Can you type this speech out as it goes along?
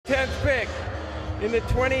In the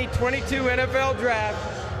 2022 NFL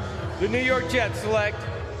Draft, the New York Jets select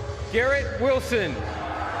Garrett Wilson,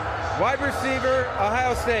 wide receiver,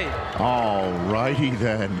 Ohio State. All righty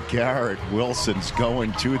then, Garrett Wilson's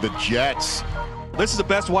going to the Jets. This is the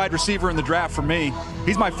best wide receiver in the draft for me.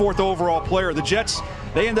 He's my 4th overall player. The Jets,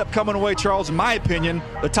 they end up coming away, Charles, in my opinion,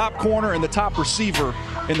 the top corner and the top receiver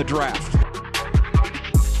in the draft.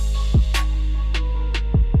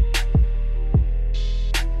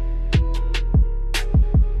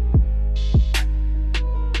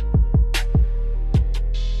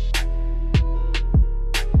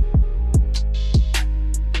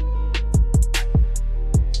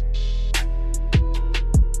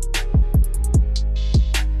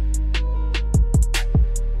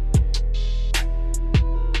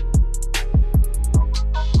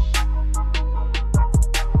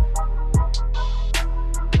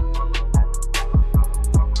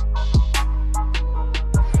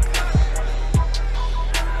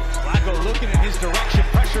 Direction,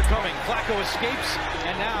 pressure coming. Flacco escapes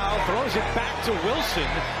and now throws it back to Wilson,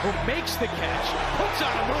 who makes the catch, puts on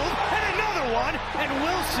a move, and another one, and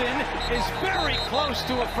Wilson is very close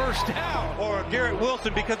to a first down. Or Garrett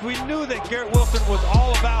Wilson, because we knew that Garrett Wilson was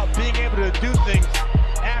all about being able to do things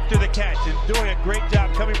after the catch and doing a great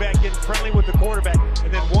job coming back in friendly with the quarterback.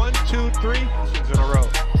 And then 1, 2, 3 in a row.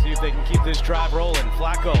 See if they can keep this drive rolling.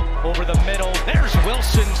 Flacco over the middle. There's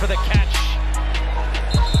Wilson for the catch.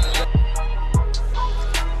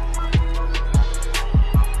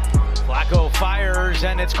 Flacco fires,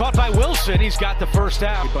 and it's caught by Wilson. He's got the first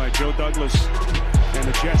down. By Joe Douglas and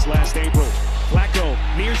the Jets last April. Flacco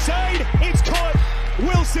near side. It's caught.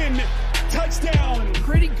 Wilson, touchdown.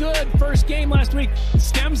 Pretty good first game last week.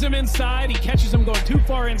 Stems him inside. He catches him going too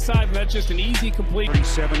far inside, but that's just an easy complete.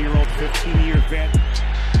 37-year-old, 15-year vet.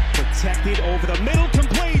 Protected over the middle,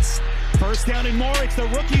 completes. First down and more. It's the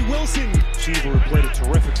rookie Wilson. Cheever played a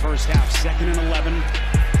terrific first half. 2nd and 11.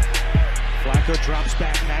 Flacco drops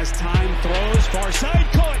back, has time, throws, far side,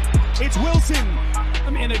 caught. It's Wilson.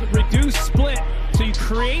 In a reduced split, so you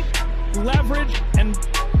create leverage and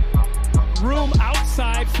room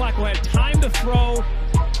outside. Flacco had time to throw,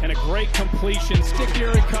 and a great completion. Stick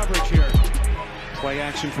area coverage here. Play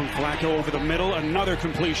action from Flacco over the middle, another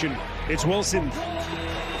completion. It's Wilson.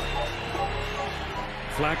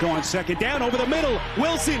 Flacco on 2nd down, over the middle.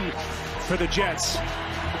 Wilson for the Jets.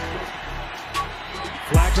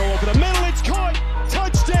 Flacco over the middle, it's caught!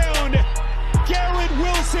 Touchdown! Garrett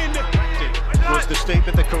Wilson! Was the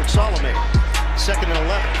statement that Coach Solomon made. 2nd and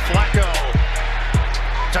 11, Flacco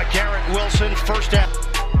to Garrett Wilson, first down.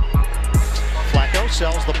 Flacco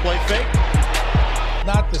sells the play fake.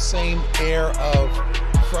 Not the same air of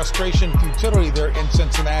frustration, futility there in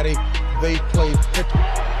Cincinnati. They played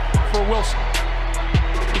for Wilson.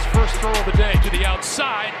 His first throw of the day to the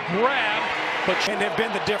outside, grab, but and they've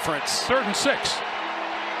been the difference. 3rd and 6.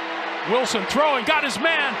 Wilson throwing, got his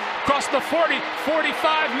man across the 40,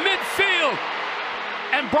 45, midfield,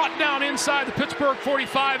 and brought down inside the Pittsburgh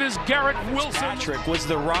 45 is Garrett Wilson. Patrick was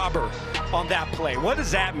the robber on that play. What does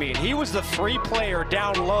that mean? He was the 3 player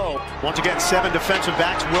down low. Once again, 7 defensive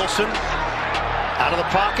backs. Wilson out of the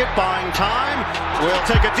pocket, buying time. Will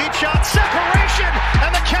take a deep shot, separation, and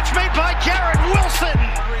the catch made by Garrett Wilson.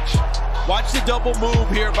 Watch the double move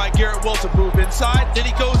here by Garrett Wilson. Move inside, then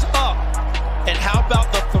he goes up. And how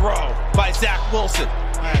about the throw by Zach Wilson?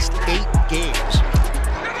 Last 8 games.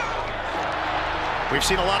 We've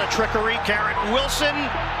seen a lot of trickery. Garrett Wilson,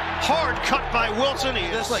 hard cut by Wilson. He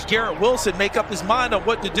just like Garrett Wilson make up his mind on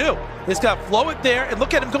what to do. He's got to flow it there, and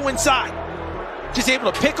look at him go inside. Just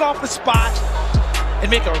able to pick off the spot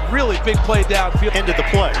and make a really big play downfield. Ended the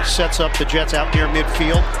play, sets up the Jets out near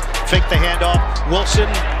midfield. Fake the handoff. Wilson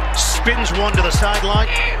spins one to the sideline.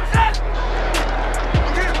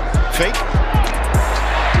 Fake.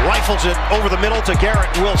 Rifles it over the middle to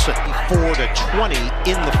Garrett Wilson. 4-20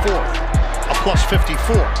 in the 4th. A plus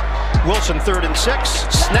 54. Wilson 3rd and 6.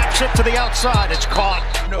 Snaps it to the outside. It's caught.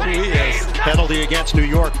 No, he is. Penalty against New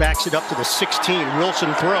York. Backs it up to the 16.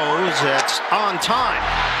 Wilson throws. It's on time.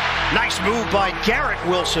 Nice move by Garrett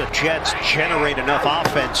Wilson. Jets generate enough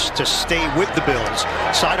offense to stay with the Bills.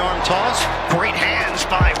 Sidearm toss. Great hands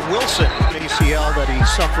by Wilson. ACL that he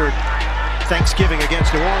suffered Thanksgiving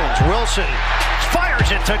against New Orleans. Wilson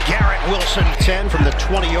fires it to Garrett Wilson. 10 from the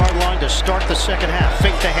 20-yard line to start the 2nd half.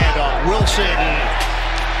 Fake the handoff. Wilson,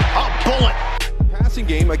 a bullet. Passing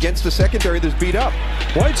game against the secondary that's beat up.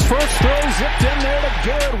 White's first throw zipped in there to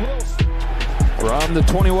Garrett Wilson. From the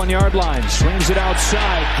 21-yard line, swings it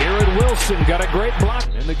outside. Garrett Wilson got a great block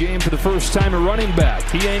in the game for the first time, a running back.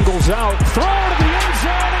 He angles out, throw to the end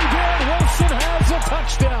zone, and Garrett Wilson has a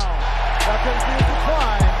touchdown. That comes to a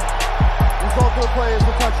decline. Result of play is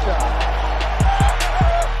the touchdown.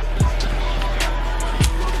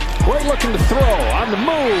 Way looking to throw, on the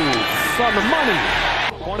move, on the money.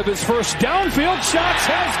 One of his first downfield shots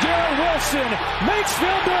has Garrett Wilson. Makes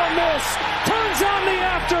field goal miss. Turns on the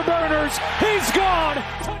afterburners. He's gone.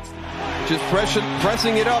 Just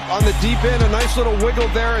pressing it up on the deep end. A nice little wiggle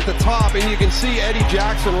there at the top. And you can see Eddie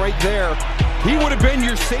Jackson right there. He would have been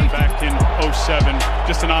your safety. Back in 07.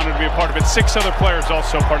 Just an honor to be a part of it. 6 other players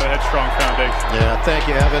also part of the Headstrong Foundation. Yeah, thank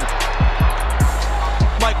you, Evan.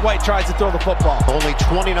 Mike White tries to throw the football. Only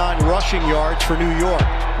 29 rushing yards for New York.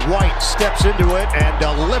 White steps into it and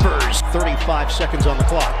delivers. 35 seconds on the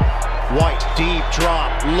clock. White, deep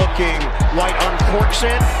drop, looking. White uncorks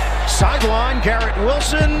it. Sideline, Garrett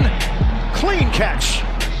Wilson. Clean catch.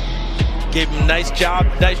 Gave him a nice job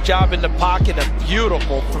in the pocket. A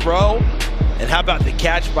beautiful throw. And how about the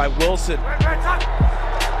catch by Wilson?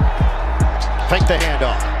 Fake the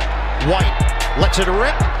handoff. White lets it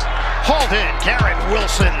rip. Hauled in, Garrett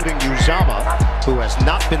Wilson. Uzama, who has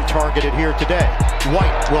not been targeted here today.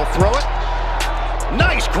 White will throw it.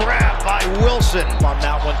 Nice grab by Wilson. On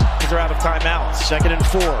that one, because they're out of timeouts. 2nd and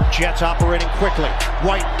 4, Jets operating quickly.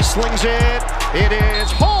 White slings it. It is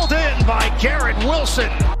hauled in by Garrett Wilson.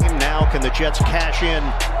 Now can the Jets cash in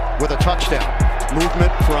with a touchdown?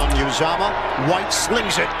 Movement from Uzama. White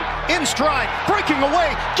slings it. In stride, breaking away,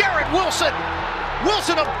 Garrett Wilson.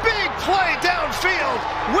 Wilson, a big play downfield.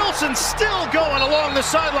 Wilson still going along the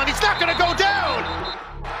sideline. He's not going to go down.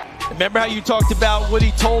 Remember how you talked about what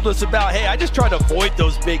he told us about, hey, I just try to avoid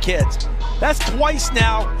those big hits. That's twice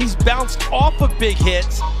now he's bounced off of big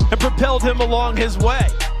hits and propelled him along his way.